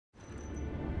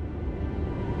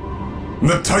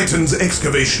The Titan's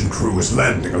excavation crew is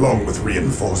landing along with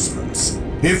reinforcements.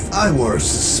 If I were a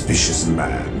suspicious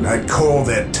man, I'd call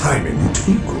their timing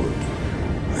too good.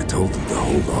 I told them to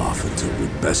hold off until we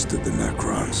bested the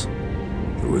Necrons.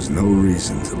 There was no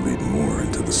reason to lead more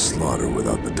into the slaughter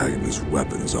without the Titan's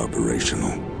weapons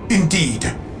operational. Indeed,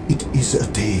 it is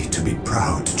a day to be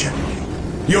proud,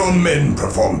 General. Your men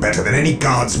perform better than any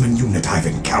guardsman unit I've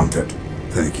encountered.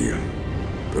 Thank you,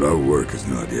 but our work is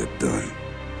not yet done.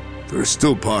 There are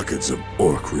still pockets of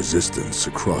Orc resistance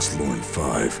across Lorne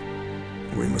 5.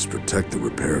 We must protect the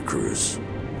repair crews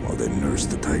while they nurse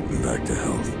the Titan back to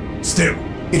health. Still,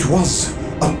 it was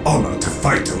an honor to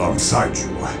fight alongside you.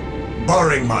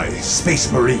 Barring my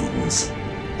space marines,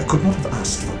 I could not have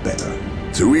asked for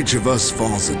better. To each of us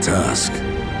falls a task,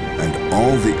 and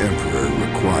all the Emperor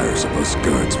requires of us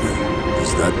guardsmen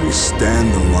is that we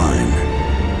stand the line,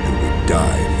 and we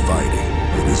die fighting.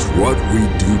 It is what we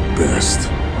do best.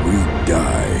 We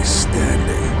die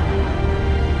standing.